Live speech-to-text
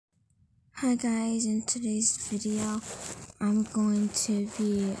Hi guys, in today's video I'm going to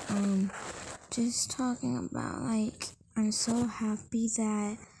be just talking about I'm so happy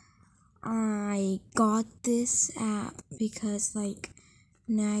that I got this app because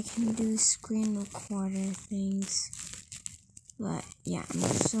now I can do screen recorder things. But yeah, I'm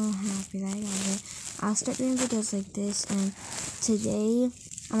so happy that I got it. I'll start doing videos like this, and today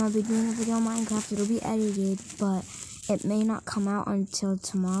I'm gonna be doing a video on Minecraft. It'll be edited, but it may not come out until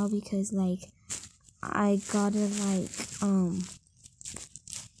tomorrow because I gotta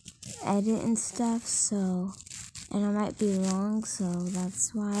edit and stuff, so, and I might be wrong, so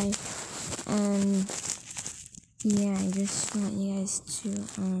that's why. And yeah, I just want you guys to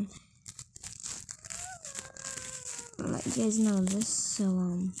let you guys know this. So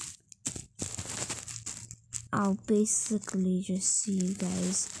I'll basically just see you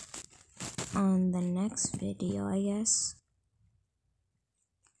guys on the next video, I guess.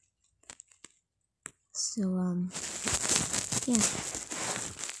 So yeah.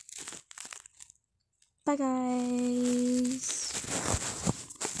 Bye guys.